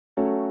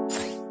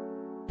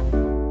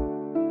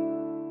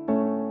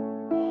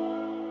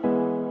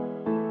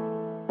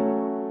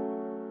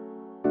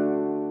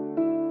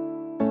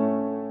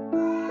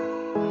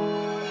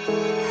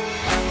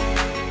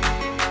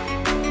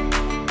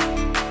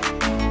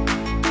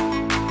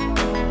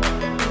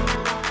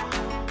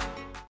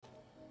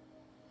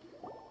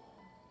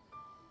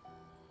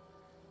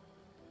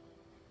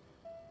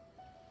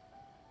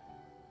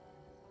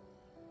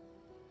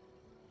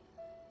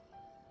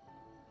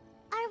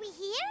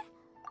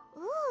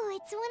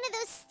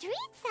street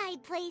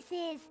side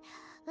places.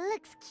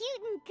 Looks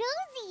cute and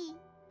cozy.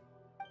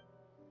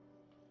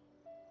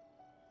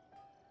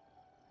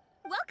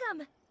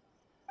 Welcome!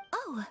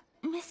 Oh,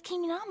 Miss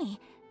Kiminami,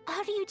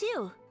 how do you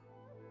do?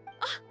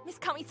 Ah, Miss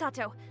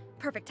Kamisato.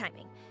 Perfect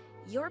timing.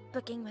 Your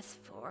booking was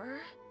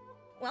for...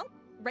 well,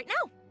 right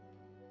now.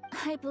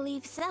 I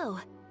believe so.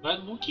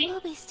 What booking?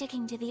 We'll be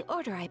sticking to the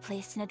order I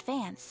placed in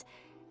advance.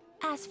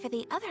 As for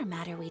the other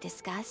matter we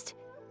discussed,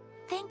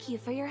 thank you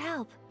for your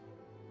help.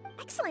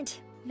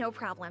 Excellent. No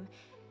problem.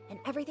 And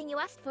everything you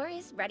asked for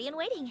is ready and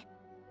waiting.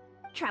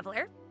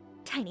 Traveler,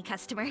 tiny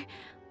customer,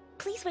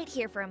 please wait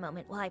here for a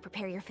moment while I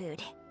prepare your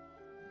food.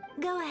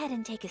 Go ahead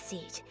and take a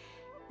seat.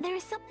 There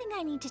is something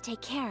I need to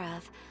take care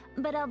of,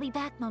 but I'll be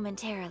back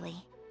momentarily.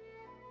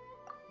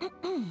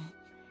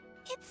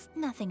 It's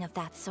nothing of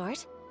that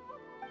sort.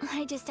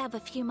 I just have a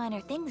few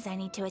minor things I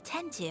need to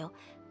attend to.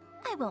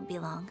 I won't be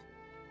long.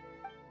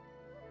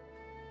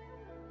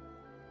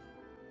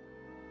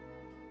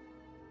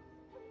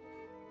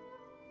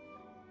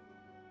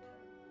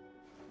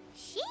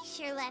 She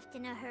sure left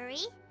in a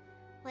hurry.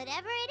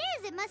 Whatever it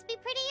is, it must be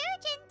pretty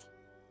urgent.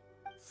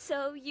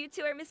 So you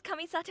two are Miss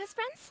Kamisato's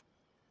friends?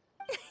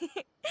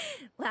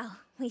 Well,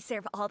 we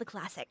serve all the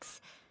classics.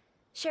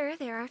 Sure,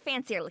 there are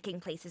fancier looking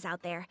places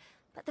out there,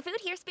 but the food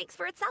here speaks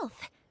for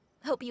itself.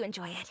 Hope you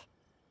enjoy it.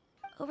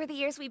 Over the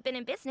years we've been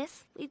in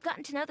business, we've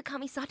gotten to know the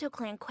Kamisato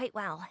clan quite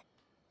well.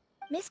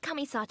 Miss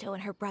Kamisato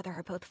and her brother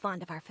are both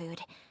fond of our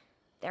food.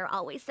 They're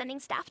always sending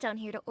staff down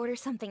here to order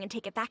something and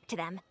take it back to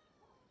them.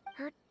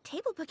 Her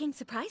table booking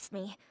surprised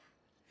me,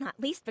 not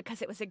least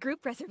because it was a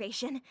group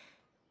reservation.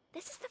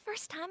 This is the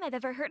first time I've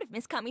ever heard of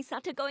Miss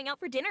Kamisato going out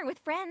for dinner with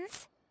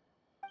friends.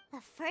 The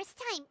first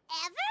time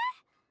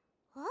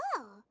ever?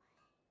 Oh,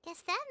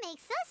 guess that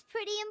makes us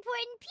pretty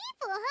important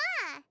people,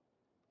 huh?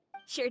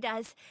 Sure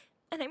does.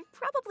 And I'm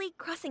probably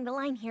crossing the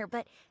line here,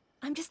 but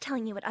I'm just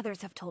telling you what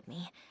others have told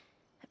me.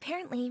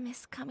 Apparently,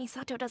 Miss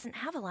Kamisato doesn't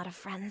have a lot of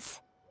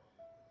friends.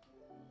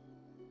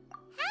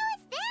 How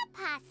is that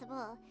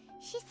possible?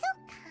 She's so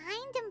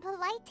kind and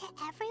polite to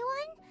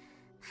everyone.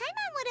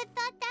 Paimon would have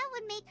thought that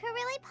would make her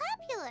really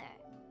popular.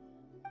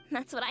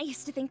 That's what I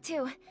used to think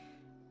too.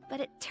 But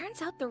it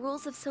turns out the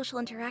rules of social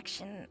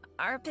interaction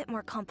are a bit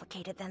more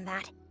complicated than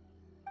that.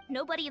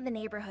 Nobody in the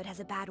neighborhood has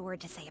a bad word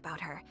to say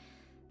about her.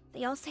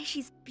 They all say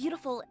she's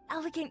beautiful,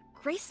 elegant,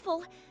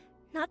 graceful,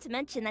 not to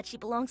mention that she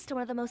belongs to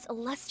one of the most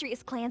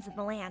illustrious clans in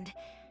the land.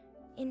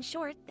 In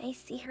short, they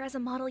see her as a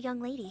model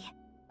young lady.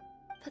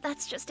 But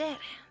that's just it.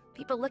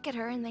 People look at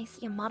her and they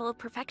see a model of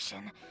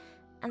perfection,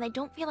 and they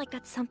don't feel like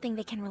that's something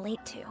they can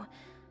relate to.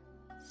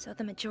 So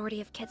the majority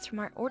of kids from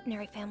our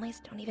ordinary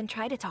families don't even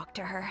try to talk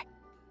to her.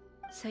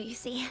 So you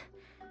see,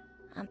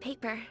 on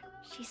paper,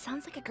 she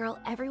sounds like a girl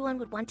everyone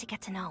would want to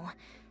get to know.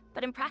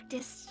 But in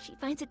practice, she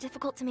finds it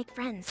difficult to make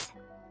friends.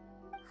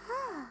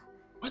 Huh.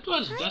 What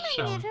was that I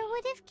sound? never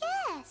would have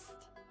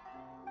guessed.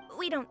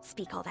 We don't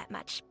speak all that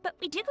much, but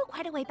we do go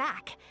quite a way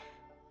back.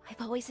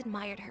 I've always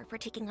admired her for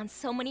taking on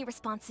so many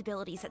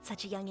responsibilities at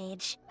such a young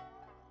age.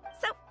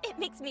 So it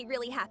makes me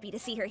really happy to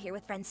see her here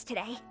with friends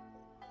today.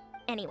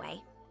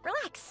 Anyway,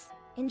 relax,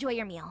 enjoy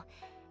your meal,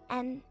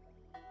 and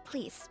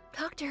please,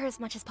 talk to her as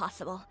much as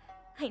possible.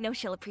 I know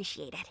she'll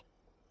appreciate it.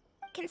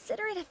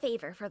 Consider it a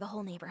favor for the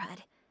whole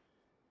neighborhood.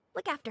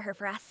 Look after her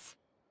for us.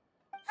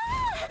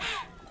 Ah,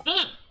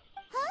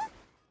 Huh?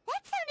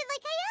 That sounded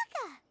like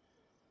Ayaka.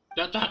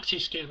 that taxi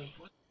is scary.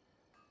 What?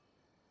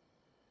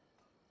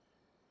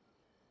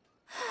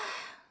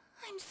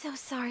 I'm so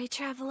sorry,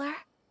 traveler.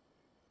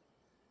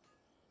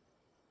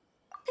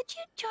 Could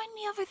you join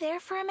me over there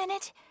for a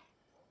minute?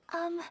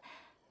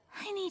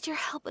 I need your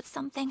help with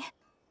something.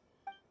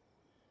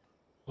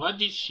 What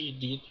did she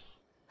did?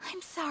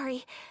 I'm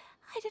sorry.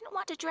 I didn't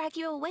want to drag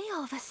you away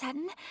all of a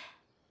sudden.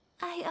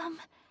 I,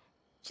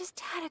 just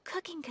had a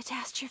cooking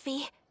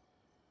catastrophe.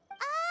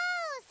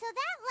 Oh, so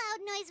that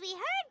loud noise we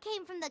heard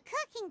came from the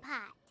cooking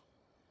pot.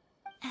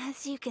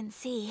 As you can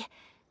see,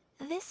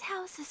 this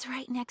house is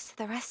right next to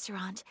the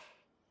restaurant.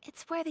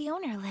 It's where the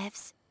owner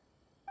lives.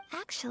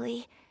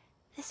 Actually,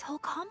 this whole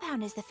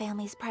compound is the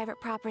family's private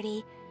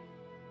property.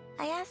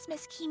 I asked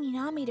Miss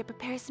Kiminami to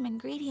prepare some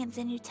ingredients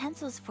and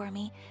utensils for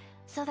me,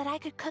 so that I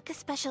could cook a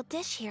special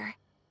dish here.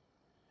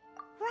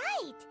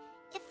 Right.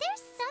 If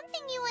there's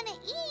something you want to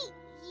eat,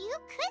 you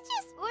could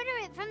just order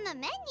it from the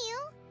menu.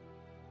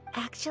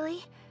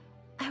 Actually,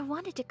 I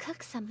wanted to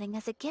cook something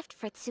as a gift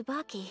for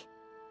Tsubaki.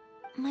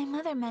 My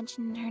mother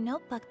mentioned in her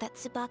notebook that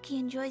Tsubaki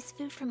enjoys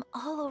food from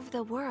all over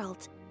the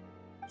world.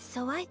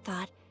 So I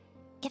thought,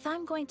 if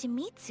I'm going to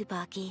meet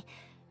Tsubaki,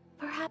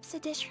 perhaps a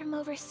dish from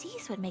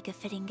overseas would make a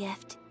fitting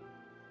gift.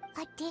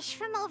 A dish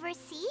from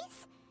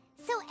overseas?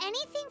 So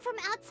anything from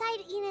outside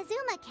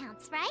Inazuma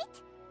counts,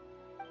 right?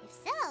 If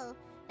so,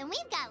 then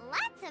we've got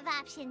lots of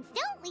options,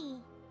 don't we?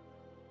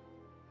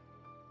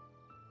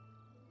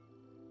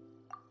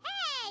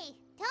 Hey!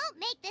 Don't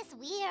make this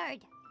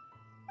weird!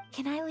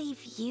 Can I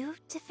leave you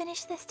to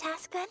finish this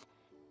task then?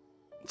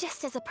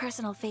 Just as a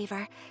personal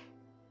favor.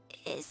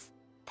 Is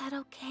that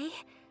okay?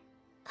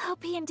 I'll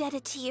be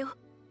indebted to you.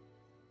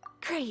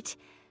 Great.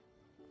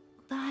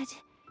 But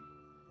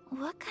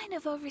what kind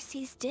of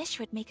overseas dish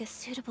would make a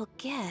suitable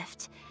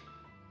gift?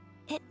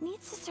 It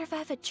needs to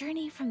survive a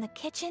journey from the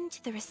kitchen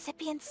to the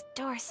recipient's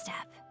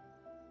doorstep.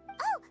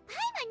 Oh,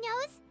 Paimon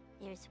knows!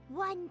 There's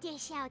one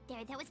dish out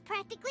there that was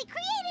practically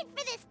created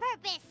for this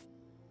purpose!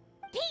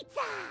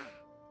 Pizza!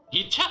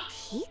 Pizza?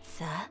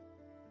 Pizza?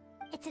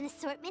 It's an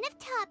assortment of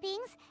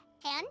toppings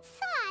and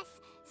sauce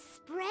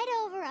spread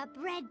over a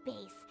bread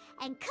base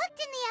and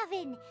cooked in the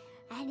oven.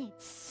 And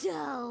it's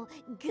so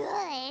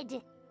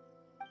good!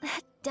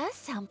 That does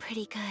sound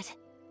pretty good.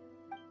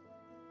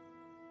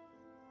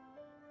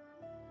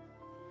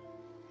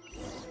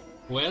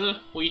 Well,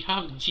 we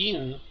have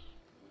Jin.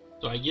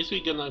 So I guess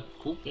we're gonna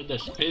cook the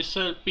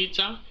special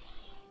pizza.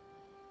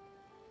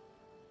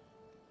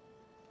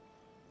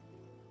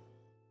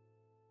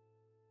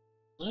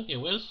 Okay,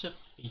 where's the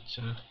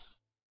pizza?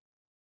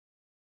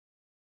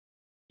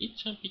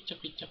 Pizza, pizza,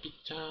 pizza,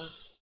 pizza.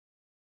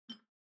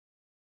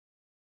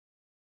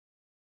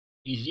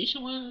 Is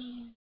this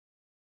one?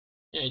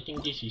 Yeah, I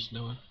think this is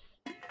the one.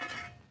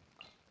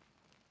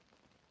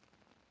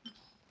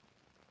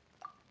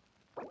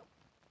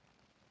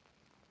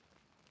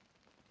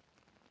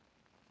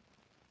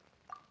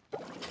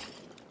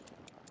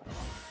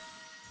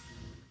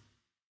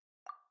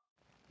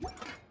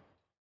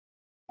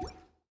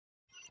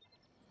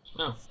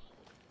 Oh.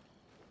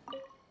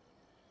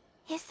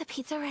 Is the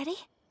pizza ready?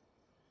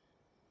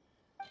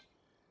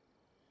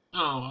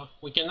 Oh,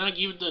 we cannot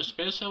give the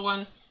special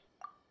one?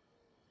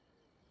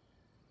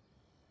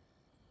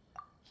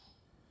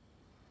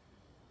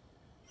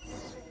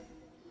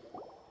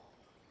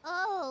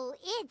 Oh,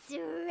 it's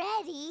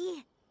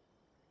ready!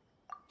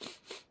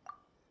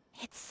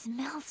 It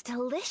smells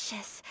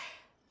delicious.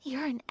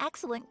 You're an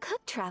excellent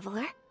cook,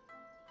 Traveler.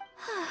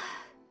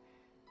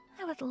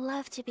 I would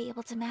love to be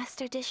able to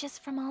master dishes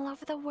from all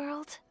over the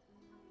world.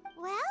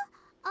 Well,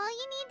 all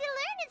you need to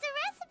learn is a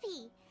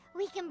recipe.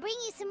 We can bring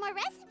you some more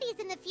recipes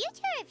in the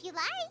future if you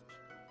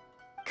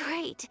like.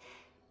 Great.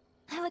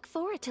 I look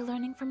forward to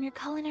learning from your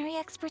culinary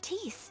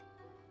expertise.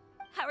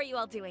 How are you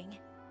all doing?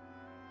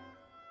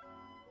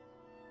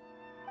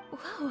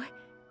 Whoa,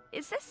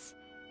 is this...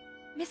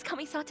 Miss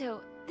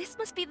Kamisato, this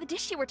must be the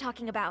dish you were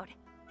talking about.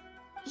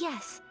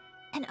 Yes,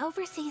 an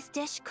overseas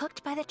dish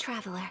cooked by the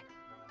Traveler.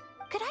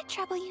 Could I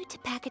trouble you to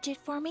package it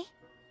for me?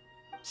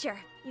 Sure,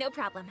 no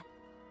problem.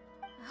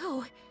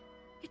 Oh,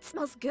 it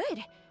smells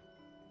good.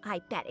 I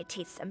bet it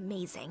tastes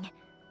amazing.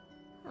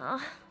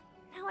 Oh,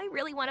 now I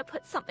really want to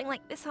put something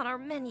like this on our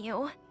menu.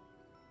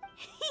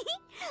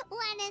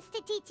 Want us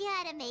to teach you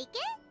how to make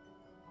it?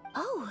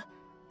 Oh,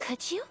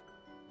 could you?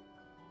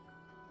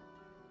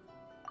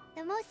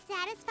 The most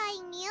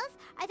satisfying meals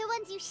are the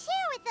ones you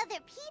share with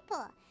other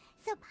people.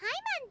 So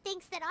Paimon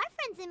thinks that our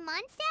friends in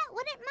Mondstadt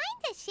wouldn't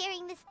mind us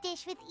sharing this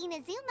dish with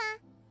Inazuma.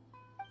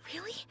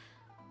 Really?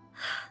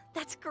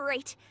 That's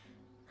great.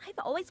 I've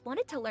always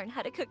wanted to learn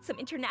how to cook some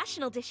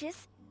international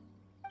dishes.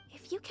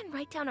 If you can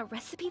write down a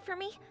recipe for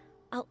me,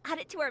 I'll add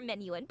it to our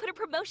menu and put a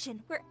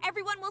promotion where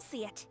everyone will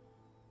see it.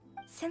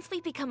 Since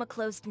we've become a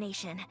closed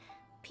nation,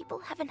 people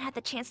haven't had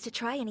the chance to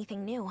try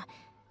anything new.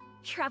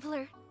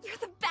 Traveler, you're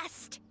the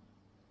best!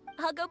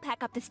 I'll go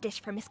pack up this dish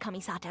for Miss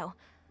Kamisato.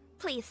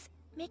 Please,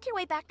 make your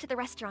way back to the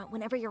restaurant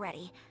whenever you're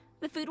ready.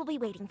 The food will be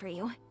waiting for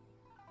you.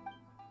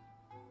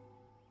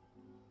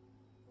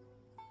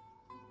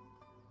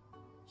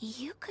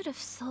 You could have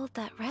sold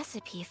that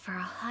recipe for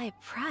a high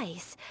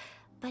price,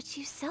 but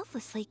you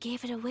selflessly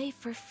gave it away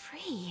for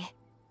free.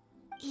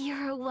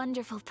 You're a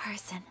wonderful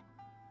person.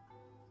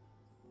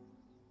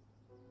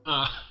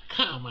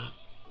 Come on.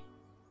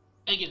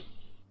 Again,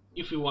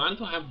 if you want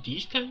to have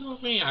this kind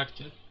of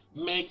reaction,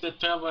 make the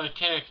traveler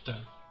character.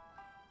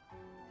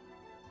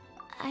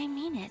 I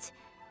mean it.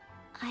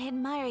 I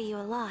admire you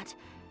a lot,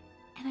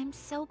 and I'm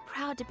so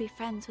proud to be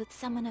friends with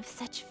someone of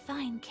such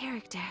fine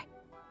character.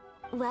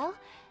 Well,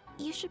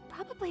 you should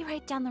probably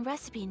write down the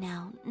recipe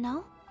now,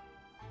 no?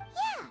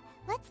 Yeah,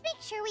 let's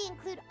make sure we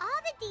include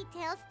all the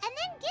details and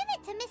then give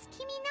it to Miss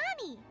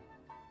Kiminami.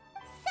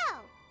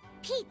 So,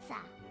 pizza.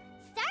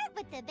 Start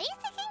with the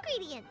basic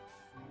ingredients.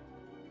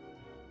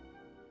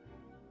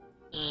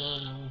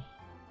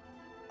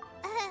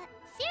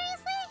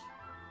 Seriously?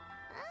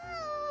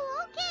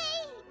 Oh,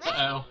 okay.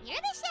 Well, you're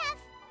the chef.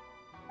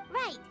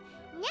 Right,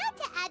 now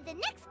to add the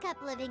next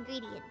couple of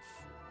ingredients.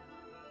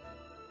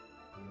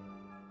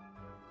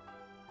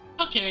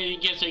 Okay, I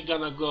guess I'm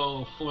gonna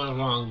go full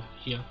wrong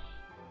here.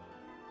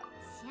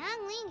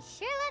 Xiangling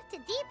sure left a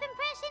deep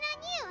impression on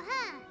you,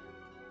 huh?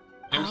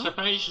 I'm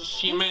surprised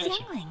she Who's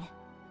mentioned. Xiangling?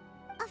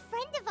 A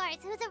friend of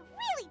ours who's a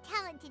really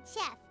talented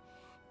chef.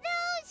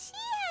 Though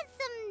she has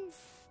some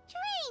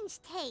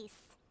strange tastes.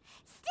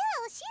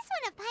 Still, she's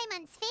one of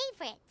Paimon's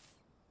favorites.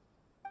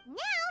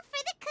 Now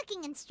for the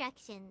cooking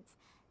instructions.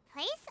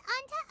 Place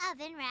onto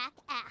oven rack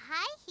at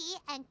high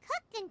heat and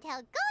cooked until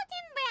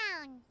golden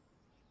brown.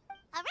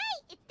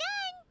 Alright, it's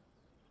done!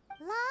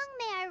 Long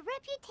may our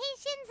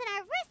reputations and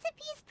our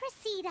recipes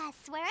precede us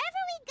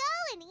wherever we go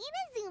in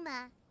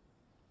Inazuma.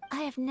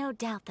 I have no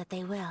doubt that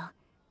they will.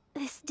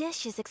 This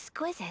dish is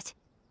exquisite.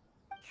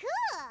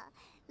 Cool!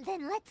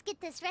 Then let's get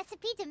this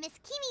recipe to Miss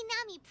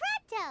Kiminami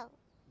pronto!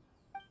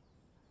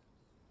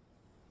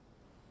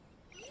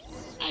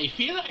 I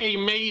feel I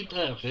made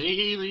a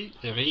really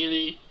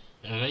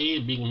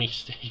big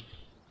mistake.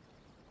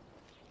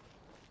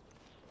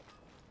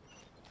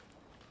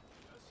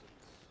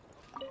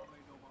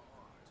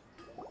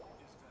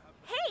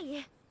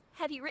 Hey!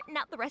 Have you written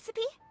out the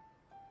recipe?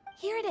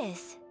 Here it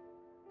is.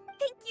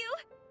 Thank you!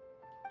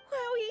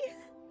 Wowie!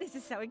 This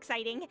is so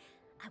exciting.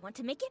 I want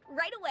to make it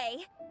right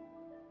away.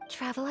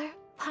 Traveler,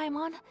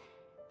 Paimon,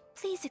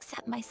 please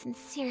accept my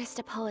sincerest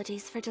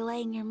apologies for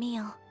delaying your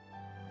meal.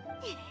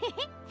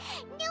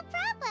 No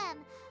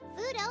problem!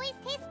 Food always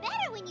tastes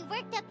better when you've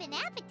worked up an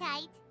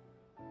appetite.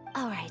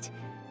 Alright,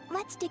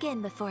 let's dig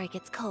in before it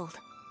gets cold.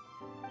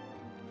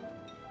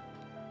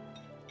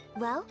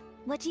 Well,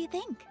 what do you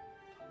think?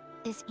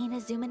 Is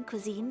Inazuman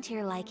cuisine to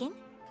your liking?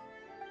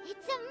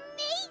 It's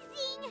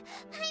amazing!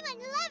 Paimon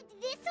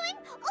loved this one!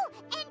 Oh,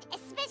 and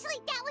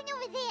especially that one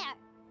over there!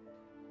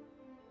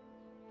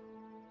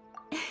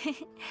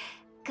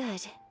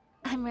 Good.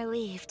 I'm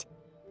relieved.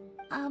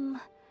 When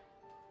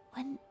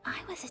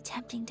I was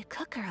attempting to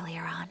cook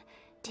earlier on,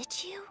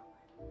 did you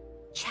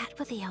chat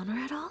with the owner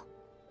at all?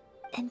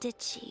 And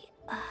did she,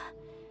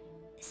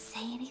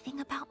 say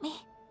anything about me?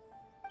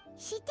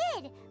 She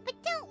did,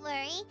 but don't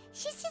worry.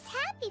 She's just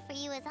happy for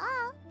you is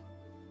all.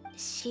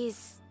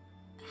 She's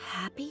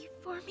happy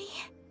for me?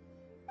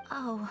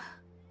 Oh,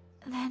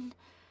 then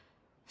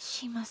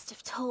she must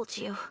have told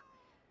you.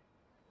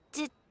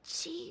 Did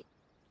she,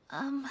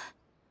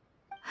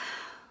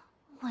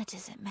 what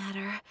does it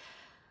matter?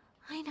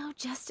 I know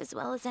just as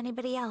well as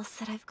anybody else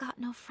that I've got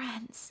no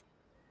friends.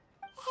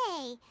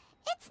 Hey,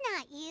 it's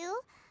not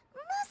you.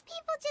 Most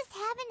people just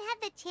haven't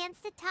had the chance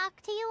to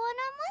talk to you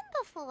one-on-one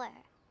before.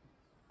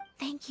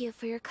 Thank you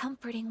for your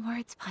comforting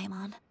words,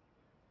 Paimon.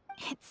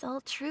 It's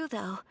all true,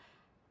 though.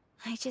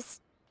 I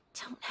just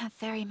don't have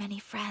very many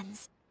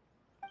friends.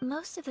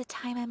 Most of the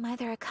time I'm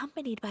either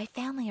accompanied by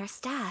family or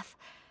staff,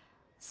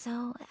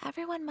 so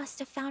everyone must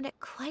have found it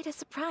quite a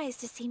surprise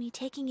to see me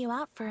taking you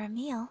out for a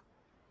meal.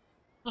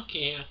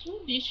 Okay, I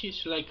think this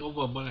is like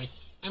overboard.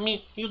 I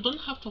mean, you don't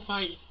have to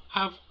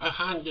have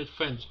 100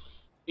 friends.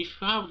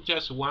 If you have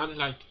just one,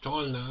 like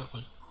Tolna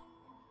or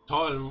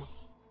Tolm,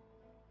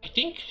 I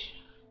think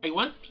I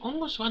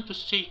almost want to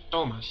say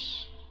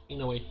Thomas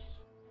in a way.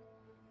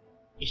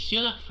 He's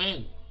still a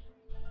friend,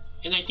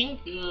 and I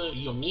think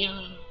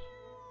Yomiya,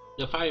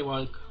 the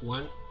firework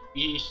one,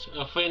 is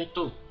a friend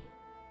too.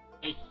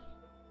 Like,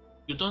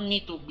 you don't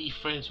need to be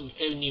friends with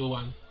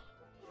anyone.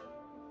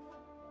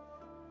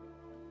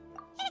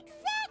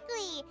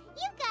 Exactly!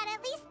 You've got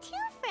at least 2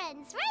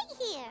 friends right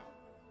here.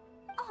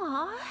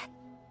 Aww,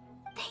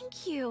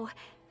 thank you.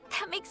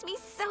 That makes me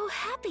so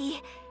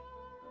happy.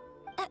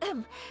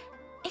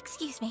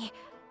 Excuse me.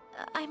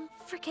 I'm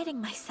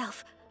forgetting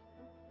myself.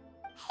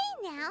 Hey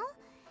now,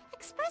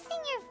 expressing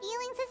your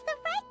feelings is the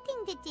right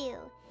thing to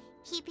do.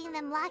 Keeping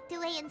them locked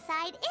away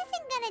inside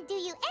isn't gonna do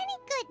you any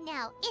good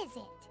now, is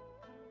it?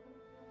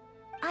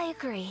 I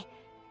agree.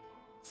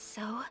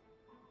 So,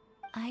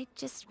 I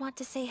just want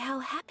to say how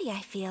happy I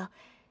feel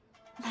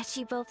that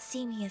you both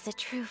see me as a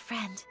true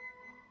friend.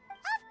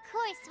 Of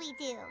course we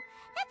do.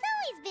 That's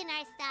always been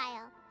our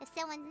style. If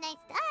someone's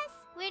nice to us,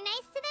 we're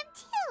nice to them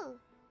too.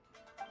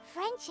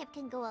 Friendship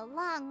can go a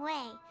long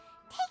way.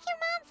 Take your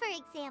mom, for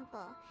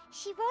example.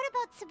 She wrote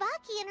about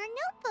Tsubaki in her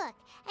notebook,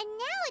 and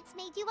now it's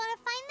made you want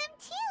to find them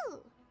too.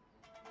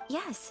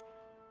 Yes.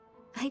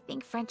 I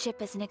think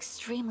friendship is an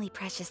extremely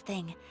precious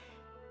thing,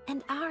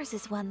 and ours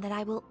is one that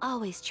I will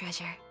always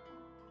treasure.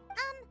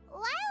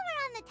 While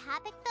we're on the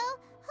topic though,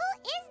 who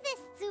is this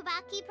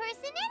Tsubaki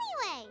person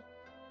anyway?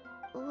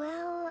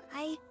 Well,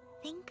 I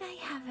think I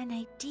have an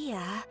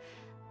idea,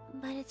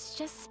 but it's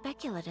just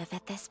speculative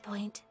at this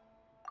point.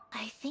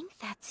 I think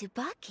that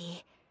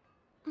Tsubaki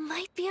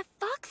might be a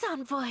fox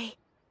envoy.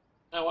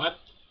 A what?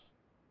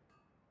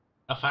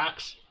 A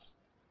fax?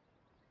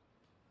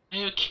 Are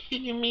you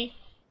kidding me?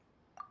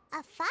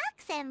 A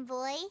fox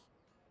envoy?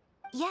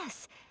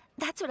 Yes,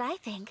 that's what I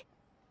think.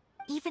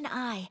 Even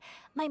I,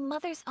 my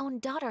mother's own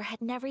daughter,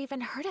 had never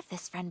even heard of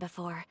this friend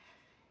before.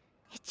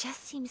 It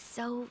just seems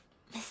so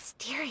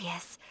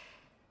mysterious.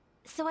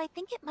 So I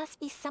think it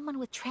must be someone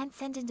with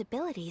transcendent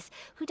abilities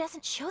who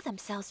doesn't show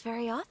themselves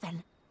very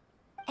often.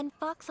 And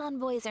fox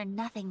envoys are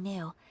nothing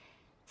new.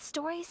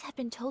 Stories have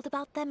been told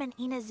about them in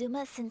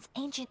Inazuma since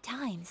ancient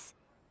times.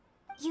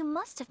 You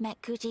must have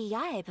met Kuji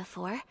Yae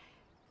before.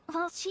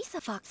 Well, she's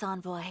a fox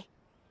envoy.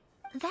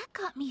 That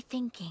got me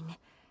thinking.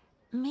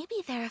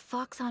 Maybe there are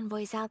fox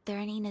envoys out there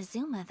in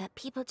Inazuma that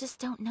people just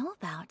don't know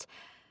about.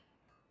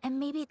 And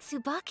maybe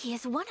Tsubaki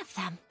is one of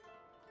them.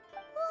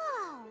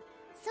 Whoa!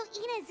 So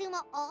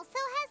Inazuma also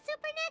has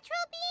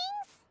supernatural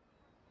beings?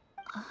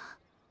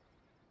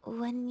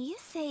 When you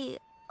say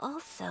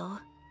also...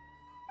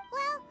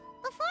 Well,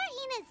 before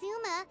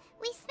Inazuma,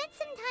 we spent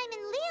some time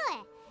in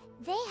Liyue.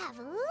 They have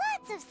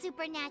lots of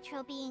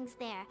supernatural beings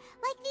there,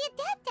 like the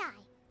Adepti.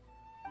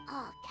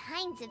 All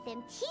kinds of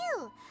them,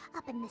 too.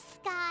 Up in the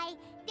sky,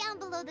 down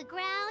below the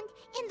ground,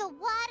 in the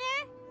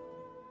water.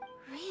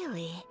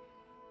 Really?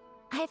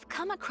 I've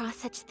come across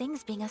such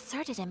things being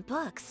asserted in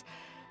books,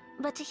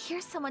 but to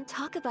hear someone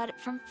talk about it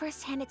from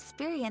first-hand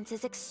experience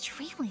is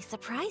extremely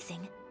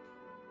surprising.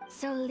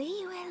 So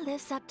Liyue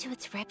lives up to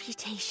its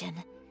reputation.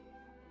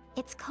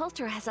 Its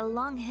culture has a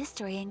long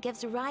history and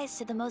gives rise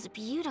to the most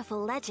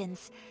beautiful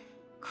legends.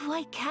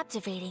 Quite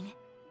captivating.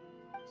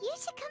 You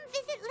should come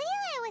visit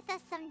Liyue with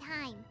us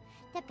sometime.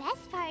 The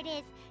best part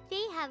is,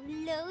 they have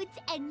loads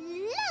and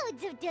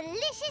loads of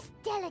delicious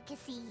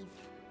delicacies.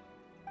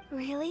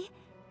 Really?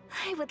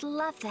 I would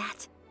love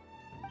that.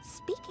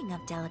 Speaking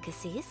of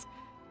delicacies,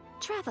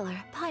 Traveler,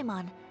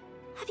 Paimon,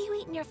 have you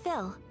eaten your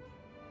fill?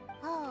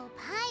 Oh,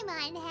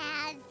 Paimon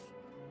has.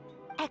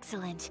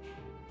 Excellent.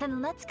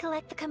 Then let's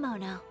collect the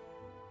kimono.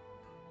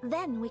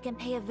 Then we can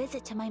pay a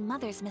visit to my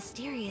mother's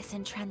mysterious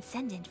and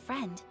transcendent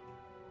friend.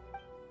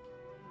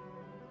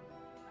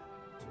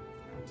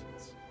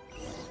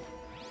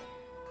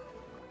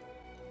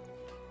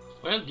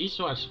 Well, this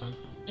was fun.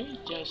 Let me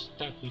just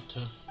start with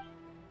her.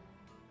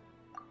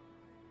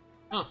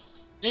 Oh,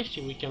 let's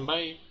see, we can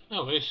buy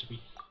a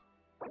recipe.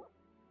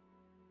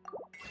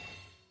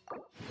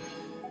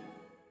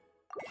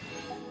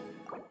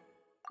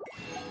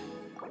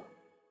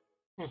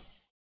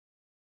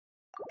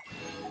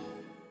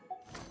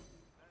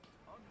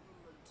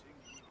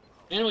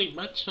 Anyway,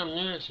 back some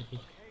new recipe.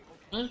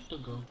 Where to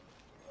go?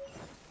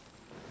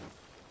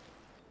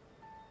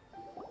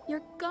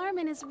 Your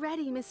garment is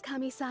ready, Miss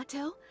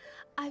Kamisato.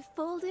 I've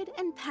folded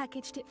and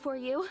packaged it for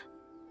you.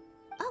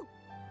 Oh,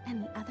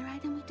 and the other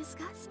item we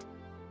discussed?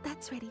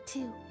 That's ready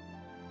too.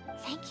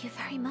 Thank you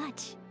very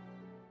much.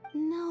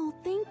 No,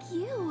 thank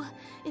you.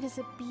 It is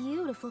a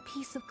beautiful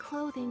piece of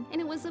clothing,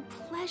 and it was a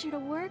pleasure to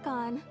work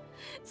on.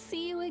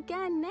 See you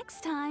again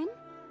next time.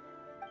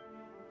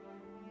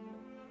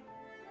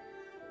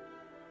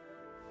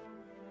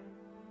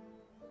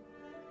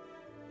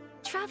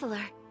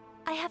 Traveler,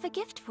 I have a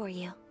gift for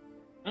you.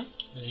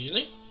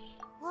 Really?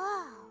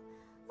 Whoa,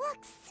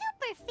 looks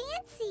super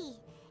fancy.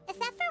 Is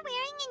that for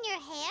wearing in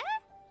your hair?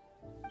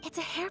 It's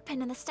a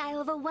hairpin in the style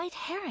of a white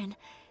heron.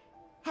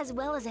 As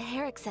well as a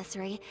hair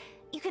accessory,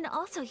 you can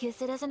also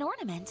use it as an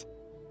ornament.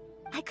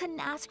 I couldn't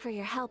ask for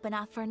your help and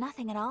offer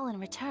nothing at all in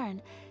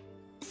return,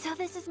 so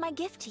this is my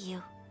gift to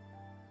you.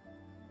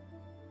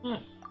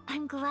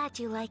 I'm glad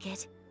you like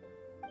it.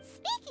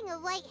 Speaking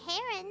of white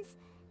herons,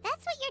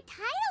 that's what your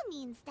title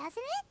means, doesn't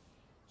it?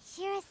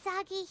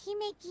 Shirasagi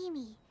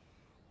Himegimi.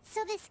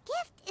 So this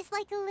gift is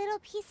like a little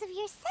piece of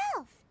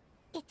yourself.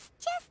 It's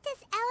just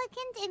as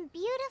elegant and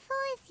beautiful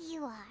as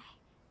you are.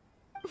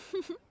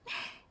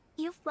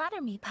 You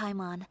flatter me,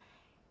 Paimon.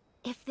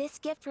 If this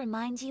gift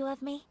reminds you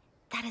of me,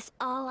 that is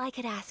all I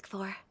could ask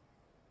for.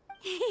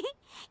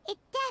 It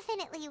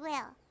definitely will.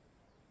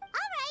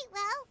 Alright,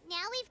 well,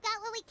 now we've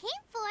got what we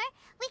came for.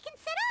 We can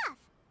set off.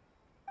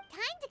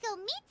 Time to go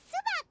meet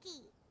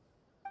Tsubaki.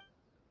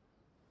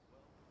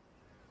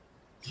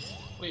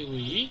 Wait,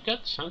 we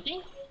got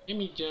something? Let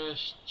me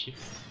just check.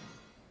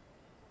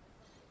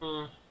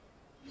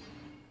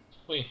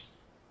 Wait.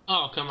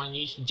 Oh, come on,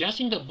 it's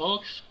just in the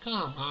box?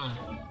 Come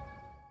on.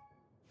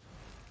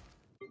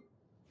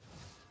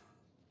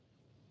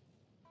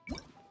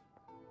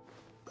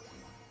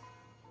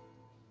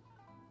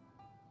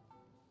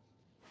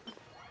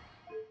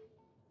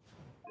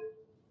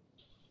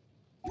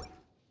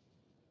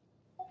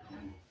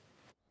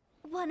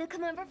 Wanna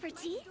come over for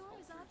tea?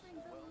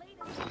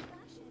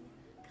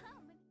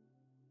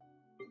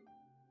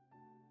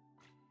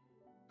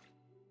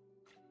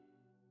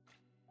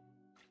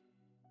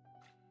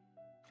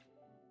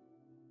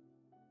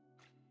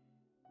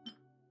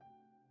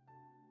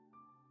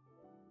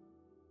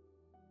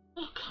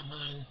 Oh, come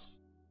on.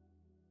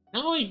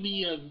 Now would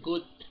be a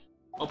good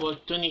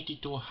opportunity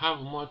to have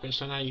more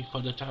personality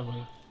for the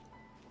traveler.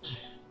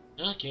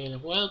 Okay,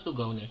 where to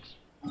go next?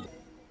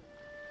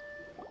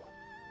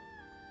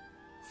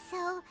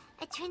 So,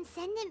 a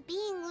transcendent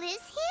being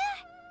lives here?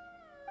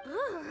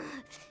 Ugh.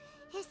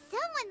 If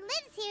someone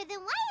lives here, then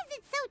why is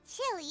it so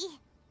chilly?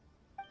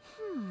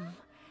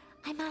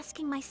 I'm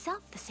asking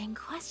myself the same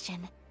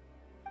question.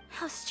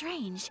 How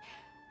strange.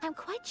 I'm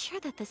quite sure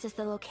that this is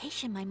the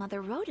location my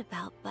mother wrote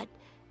about, but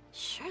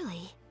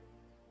surely...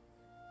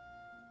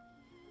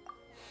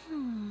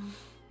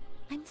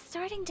 I'm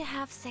starting to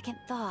have second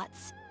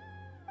thoughts.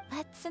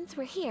 But since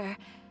we're here,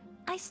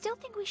 I still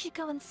think we should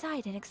go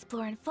inside and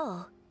explore in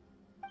full.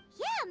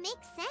 Yeah,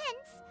 makes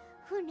sense.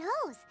 Who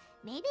knows?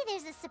 Maybe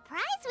there's a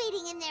surprise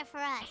waiting in there for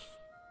us.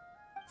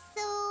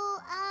 So,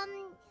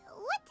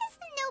 what does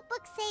the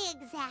notebook say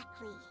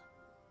exactly?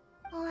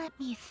 Let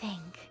me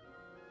think.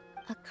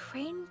 A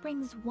crane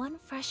brings one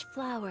fresh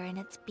flower in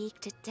its beak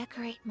to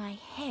decorate my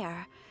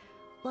hair,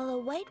 while a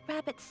white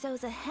rabbit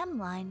sews a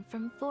hemline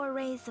from 4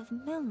 rays of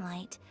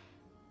moonlight.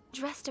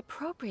 Dressed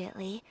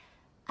appropriately,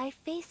 I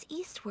face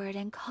eastward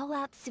and call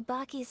out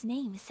Tsubaki's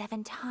name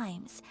 7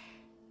 times.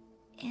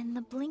 In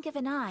the blink of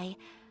an eye,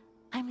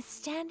 I'm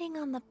standing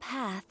on the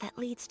path that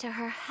leads to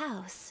her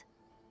house.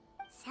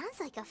 Sounds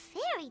like a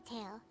fairy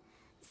tale.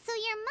 So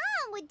your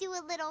mom would do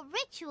a little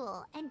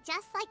ritual, and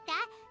just like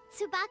that,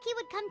 Tsubaki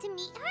would come to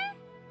meet her?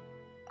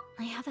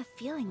 I have a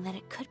feeling that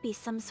it could be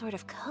some sort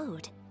of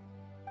code.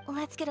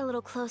 Let's get a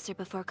little closer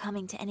before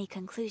coming to any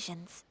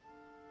conclusions.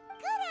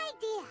 Good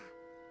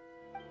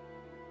idea.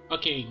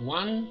 Okay,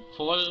 1,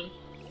 4,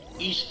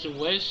 east to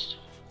west,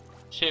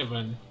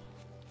 7.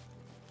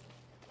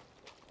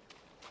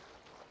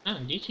 Ah,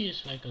 this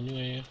is like a new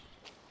area.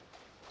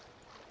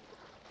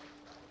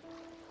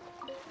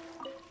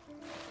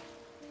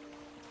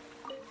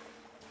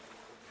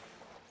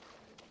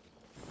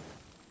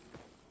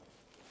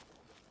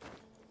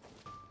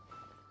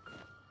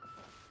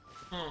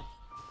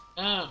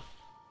 Ah.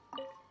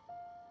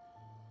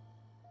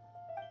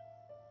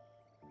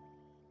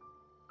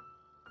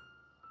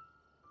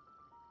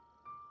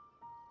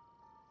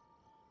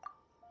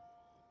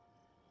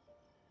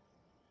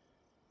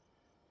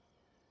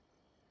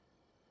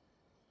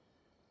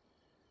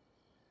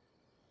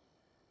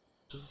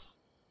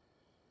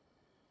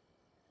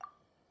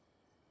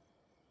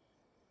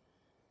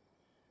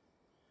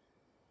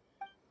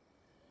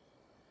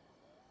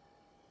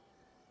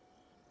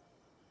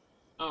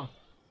 Oh.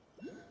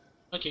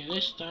 Okay,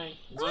 let's try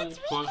 1, Let's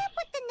 4. recap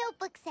what the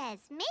notebook says.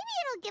 Maybe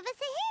it'll give us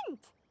a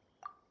hint.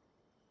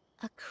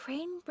 A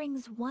crane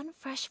brings one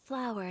fresh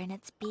flower in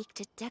its beak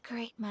to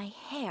decorate my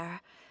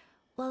hair,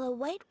 while a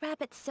white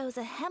rabbit sews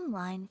a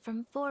hemline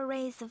from 4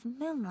 rays of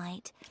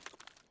moonlight.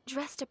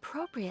 Dressed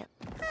appropriate.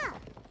 Huh.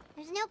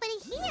 There's nobody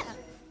here.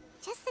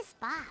 Just this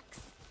box.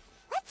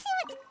 Let's see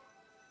what's...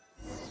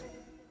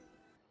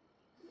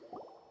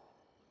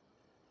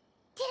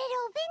 Did it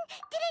open?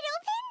 Did it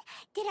open?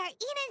 Did our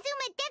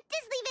Inazuma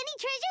Adeptus leave any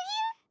treasure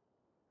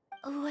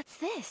here? What's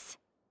this?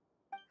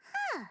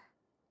 Huh.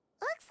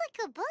 Looks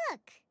like a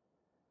book.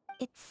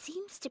 It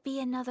seems to be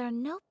another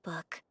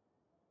notebook.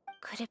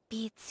 Could it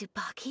be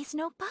Tsubaki's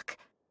notebook?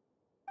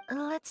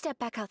 Let's step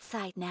back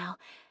outside now.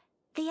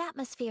 The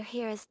atmosphere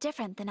here is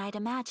different than I'd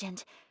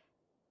imagined.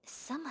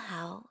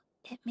 Somehow,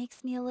 it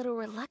makes me a little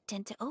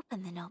reluctant to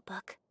open the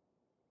notebook.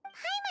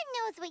 Paimon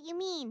knows what you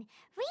mean.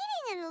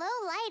 Reading in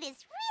low light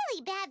is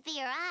really bad for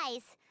your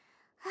eyes.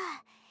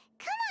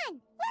 Come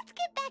on, let's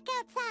get back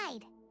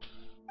outside.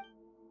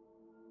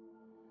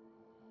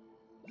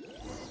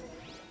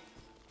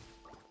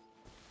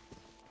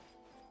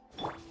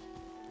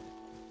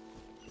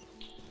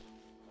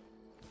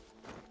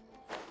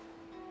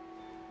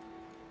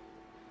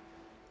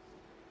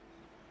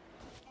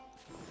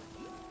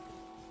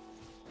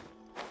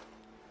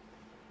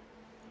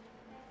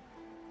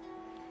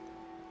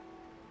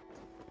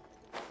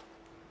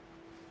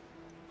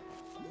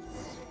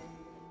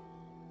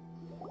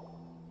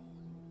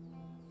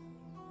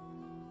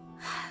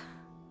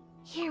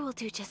 Here will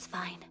do just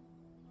fine.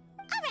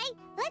 Alright,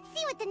 let's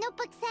see what the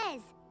notebook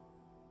says.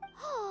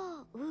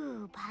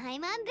 Ooh,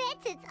 Paimon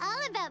bets it's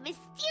all about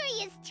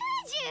mysterious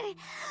treasure.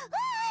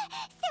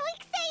 So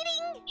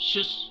exciting!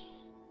 Shush.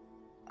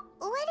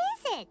 What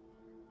is it?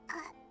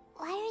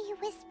 Why are you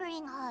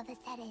whispering all of a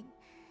sudden?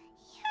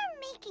 You're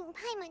making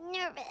Paimon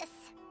nervous.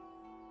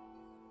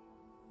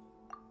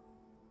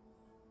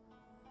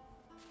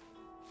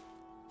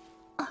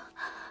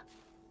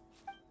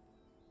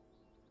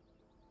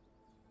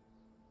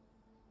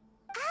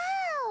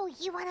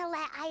 You want to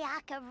let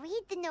Ayaka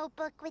read the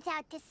notebook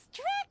without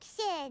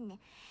distraction.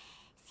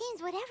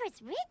 Seems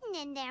whatever's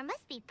written in there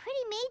must be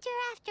pretty major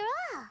after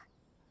all.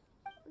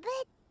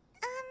 But,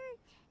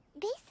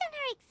 based on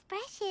her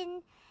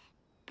expression,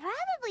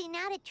 probably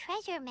not a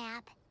treasure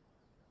map.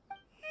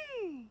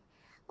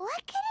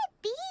 What could it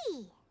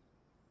be?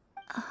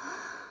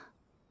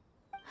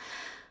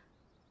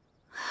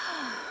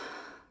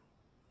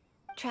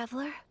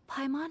 Traveler,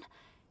 Paimon,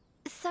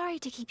 sorry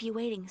to keep you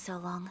waiting so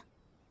long.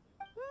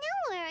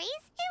 No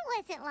worries, it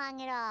wasn't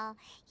long at all.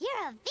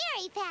 You're a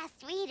very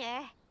fast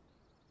reader.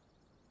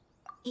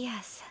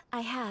 Yes,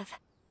 I have.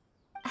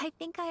 I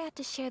think I ought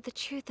to share the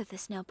truth of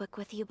this notebook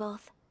with you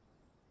both.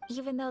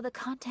 Even though the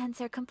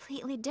contents are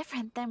completely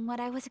different than what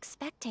I was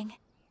expecting.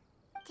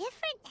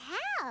 Different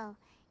how?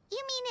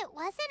 You mean it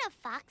wasn't a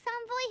Fox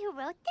Envoy who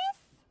wrote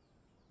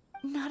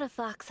this? Not a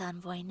Fox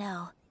Envoy,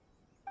 no.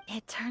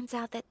 It turns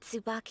out that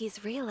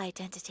Tsubaki's real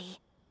identity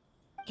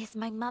is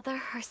my mother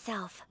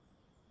herself.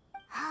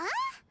 Huh?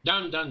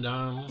 Dun dun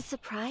dun.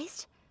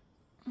 Surprised?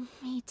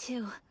 Me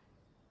too.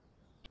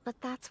 But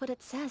that's what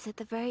it says at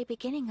the very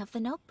beginning of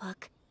the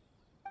notebook.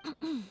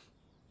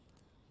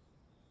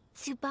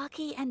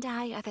 Tsubaki and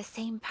I are the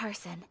same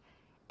person,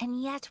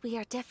 and yet we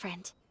are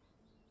different.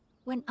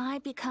 When I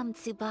become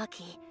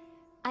Tsubaki,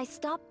 I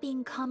stop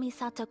being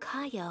Kamisato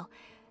Kayo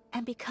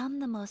and become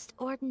the most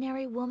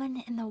ordinary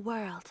woman in the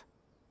world.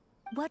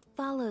 What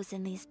follows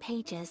in these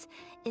pages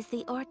is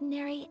the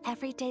ordinary,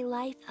 everyday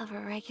life of a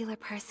regular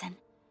person.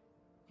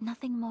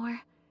 Nothing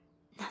more,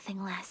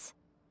 nothing less.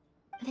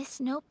 This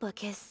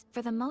notebook is,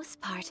 for the most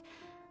part,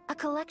 a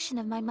collection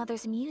of my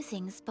mother's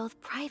musings,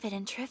 both private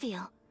and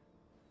trivial.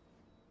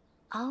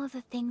 All of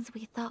the things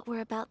we thought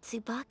were about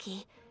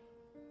Tsubaki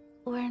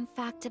were in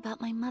fact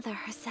about my mother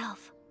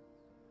herself.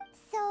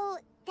 So,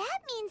 that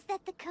means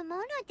that the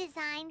kimono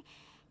design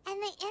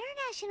And the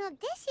international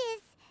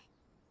dishes...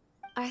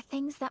 Are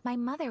things that my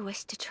mother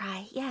wished to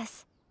try,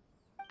 yes.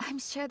 I'm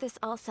sure this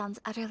all sounds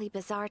utterly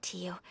bizarre to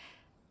you,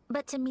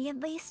 but to me at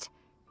least,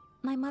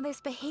 my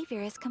mother's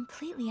behavior is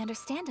completely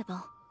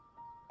understandable.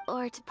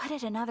 Or to put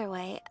it another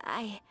way,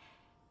 I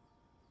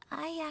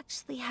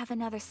actually have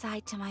another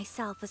side to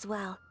myself as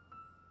well.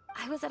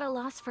 I was at a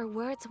loss for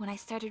words when I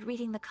started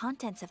reading the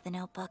contents of the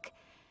notebook.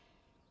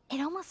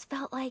 It almost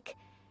felt like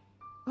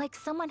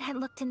someone had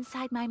looked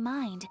inside my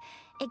mind,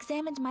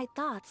 examined my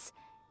thoughts,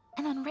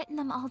 and then written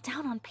them all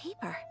down on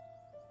paper.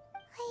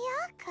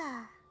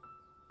 Ayaka.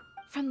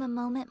 From the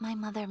moment my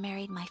mother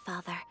married my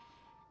father,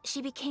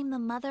 she became the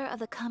mother of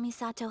the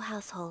Kamisato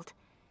household.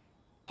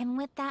 And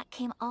with that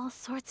came all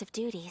sorts of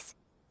duties.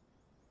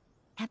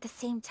 At the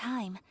same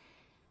time,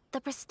 the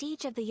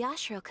prestige of the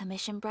Yashiro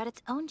Commission brought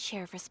its own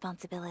share of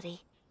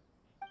responsibility.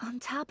 On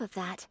top of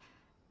that,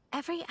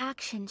 every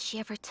action she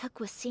ever took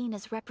was seen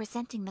as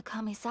representing the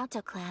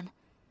Kamisato clan.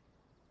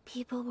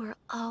 People were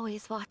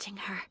always watching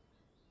her.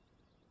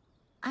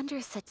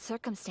 Under such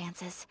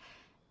circumstances,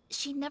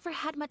 she never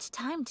had much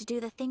time to do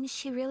the things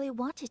she really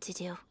wanted to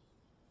do.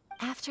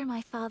 After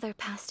my father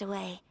passed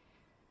away,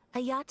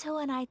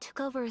 Ayato and I took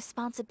over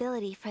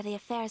responsibility for the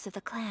affairs of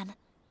the clan.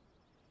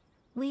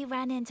 We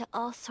ran into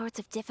all sorts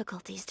of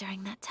difficulties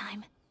during that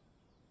time.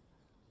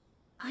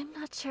 I'm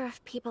not sure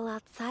if people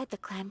outside the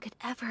clan could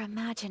ever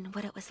imagine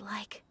what it was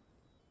like.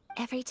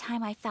 Every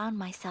time I found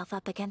myself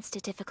up against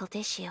a difficult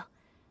issue,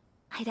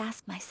 I'd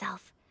ask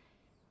myself,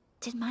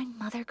 did my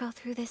mother go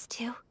through this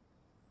too?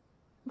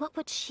 What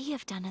would she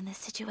have done in this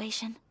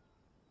situation?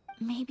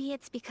 Maybe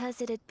it's because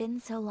it had been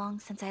so long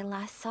since I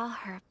last saw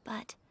her,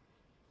 but...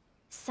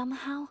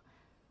 somehow,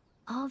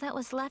 all that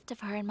was left of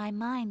her in my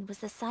mind was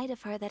the sight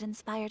of her that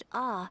inspired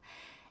awe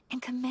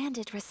and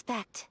commanded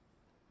respect.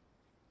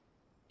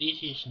 This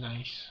is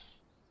nice.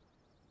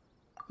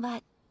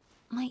 But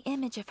my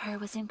image of her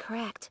was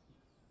incorrect.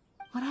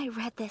 When I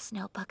read this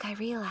notebook, I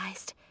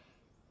realized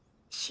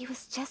she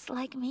was just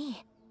like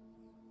me.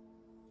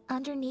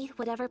 Underneath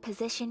whatever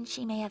position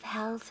she may have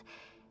held,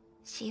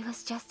 she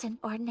was just an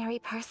ordinary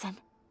person.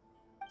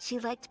 She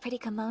liked pretty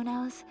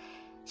kimonos.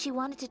 She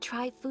wanted to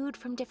try food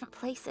from different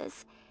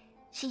places.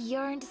 She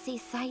yearned to see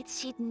sights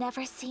she'd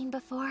never seen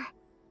before.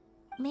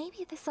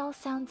 Maybe this all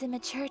sounds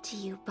immature to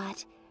you,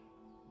 but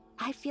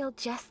I feel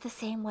just the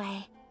same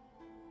way.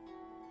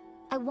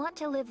 I want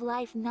to live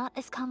life not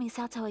as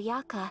Kamisato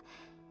Ayaka,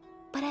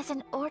 but as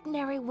an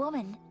ordinary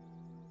woman.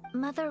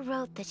 Mother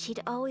wrote that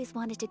she'd always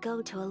wanted to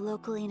go to a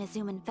local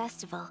Inazuman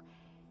festival.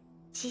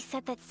 She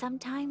said that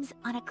sometimes,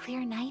 on a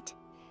clear night,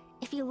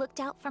 if you looked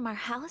out from our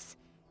house,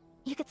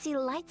 you could see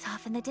lights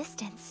off in the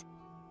distance.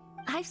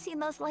 I've seen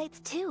those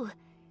lights too.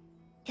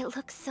 It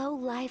looks so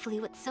lively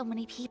with so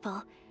many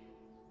people.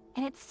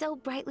 And it's so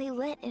brightly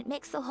lit, it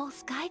makes the whole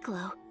sky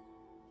glow.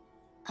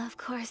 Of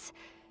course,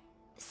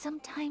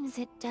 sometimes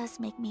it does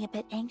make me a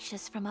bit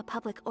anxious from a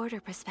public order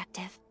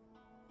perspective.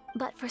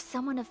 But for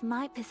someone of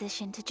my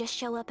position to just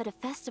show up at a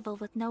festival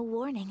with no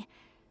warning,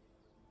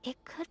 it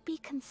could be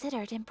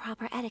considered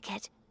improper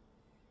etiquette.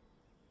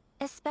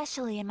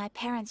 Especially in my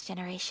parents'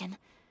 generation,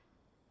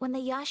 when the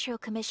Yashiro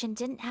Commission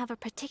didn't have a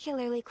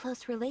particularly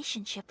close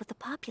relationship with the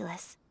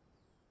populace.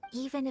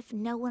 Even if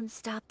no one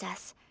stopped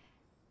us,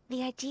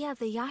 the idea of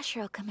the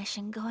Yashiro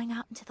Commission going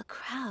out into the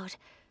crowd,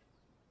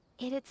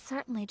 it'd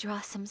certainly draw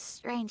some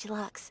strange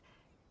looks.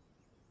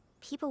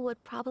 People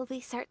would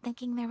probably start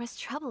thinking there was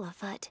trouble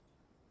afoot.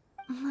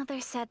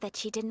 Mother said that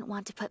she didn't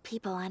want to put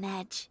people on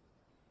edge.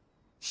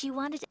 She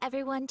wanted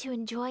everyone to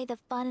enjoy the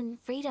fun and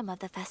freedom of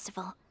the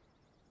festival.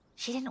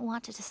 She didn't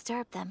want to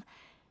disturb them,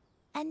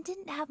 and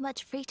didn't have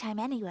much free time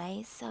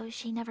anyway, so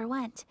she never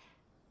went.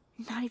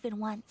 Not even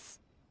once.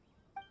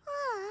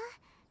 Aw,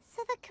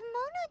 so the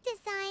kimono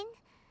design...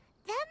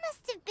 that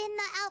must have been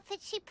the outfit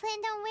she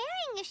planned on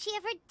wearing if she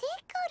ever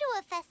did go to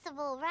a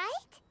festival,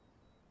 right?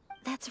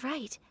 That's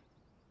right.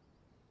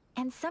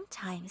 And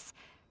sometimes,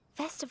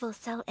 festivals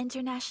sell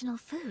international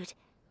food.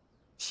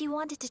 She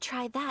wanted to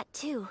try that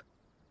too.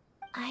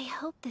 I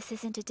hope this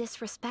isn't a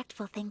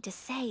disrespectful thing to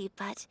say,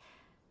 but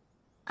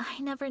I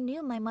never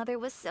knew my mother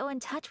was so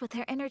in touch with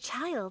her inner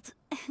child.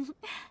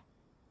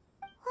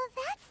 Well,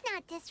 that's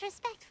not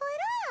disrespectful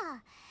at all.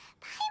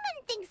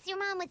 Paimon thinks your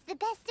mom was the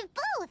best of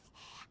both.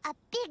 A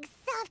big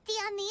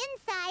softie on the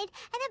inside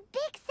and a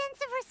big sense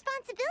of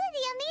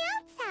responsibility on the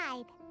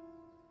outside.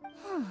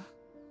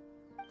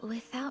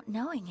 Without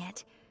knowing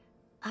it,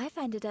 I've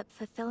ended up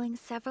fulfilling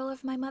several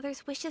of my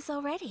mother's wishes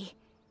already.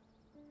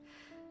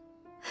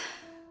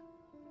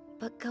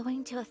 But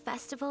going to a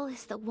festival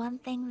is the one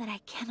thing that I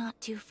cannot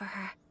do for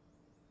her.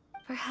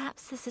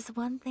 Perhaps this is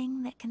one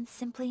thing that can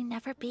simply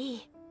never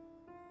be.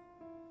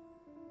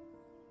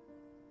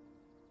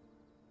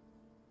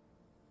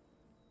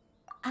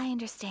 I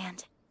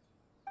understand.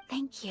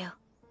 Thank you.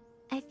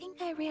 I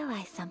think I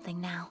realize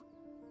something now.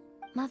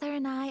 Mother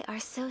and I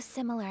are so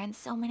similar in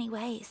so many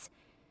ways.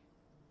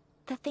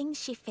 The things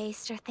she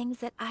faced are things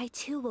that I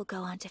too will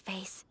go on to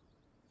face.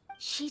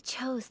 She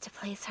chose to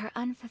place her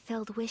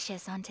unfulfilled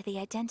wishes onto the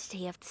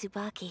identity of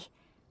Tsubaki.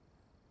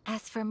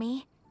 As for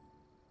me,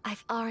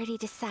 I've already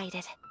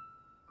decided.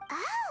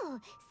 Oh,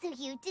 so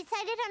you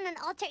decided on an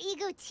alter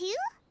ego too?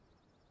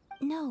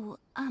 No,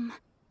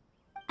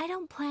 I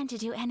don't plan to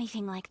do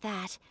anything like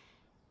that.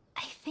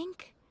 I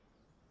think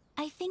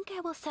I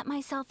will set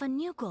myself a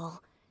new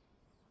goal.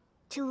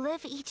 To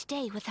live each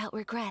day without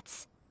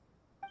regrets.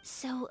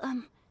 So,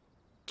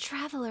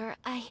 Traveler,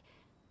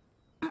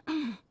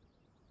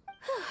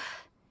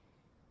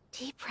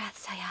 Deep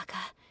breaths,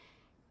 Ayaka.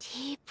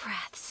 Deep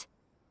breaths.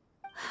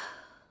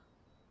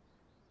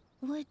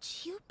 Would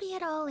you be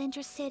at all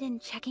interested in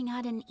checking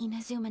out an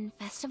Inazuman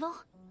festival?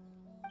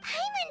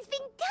 Paimon's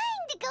been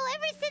dying to go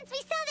ever since we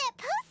saw that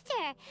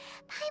poster!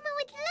 Paimon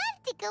would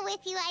love to go with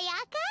you,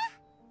 Ayaka!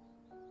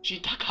 She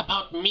talk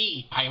about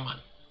me, Paimon.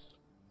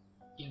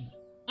 Yeah,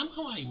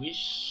 somehow I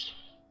wish...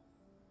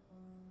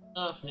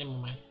 Oh, never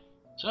mind.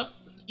 So,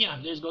 yeah,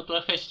 let's go to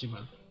a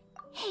festival.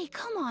 Hey,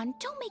 come on,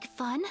 don't make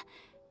fun.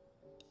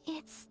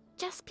 It's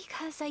just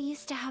because I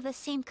used to have the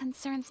same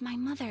concerns my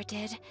mother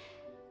did.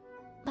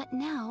 But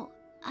now,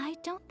 I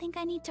don't think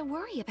I need to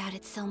worry about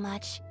it so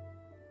much.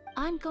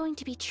 I'm going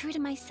to be true to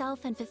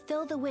myself and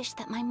fulfill the wish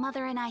that my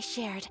mother and I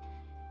shared.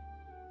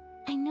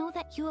 I know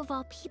that you of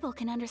all people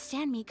can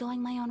understand me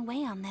going my own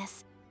way on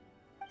this.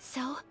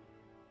 So,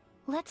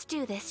 let's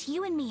do this,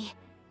 you and me.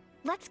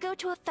 Let's go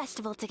to a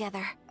festival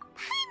together.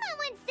 Paimon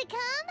wants to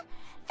come!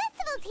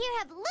 Festivals here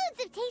have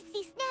loads of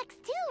tasty snacks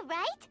too,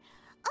 right?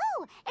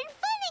 Oh, and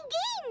fun and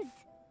games!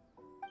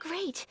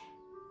 Great.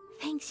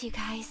 Thanks, you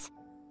guys.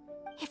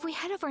 If we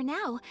head over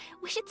now,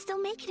 we should still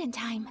make it in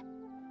time.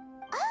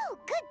 Oh,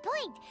 good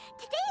point!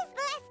 Today is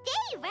the last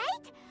day,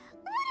 right?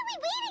 What are we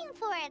waiting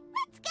for?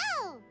 Let's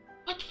go!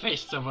 What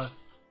festival?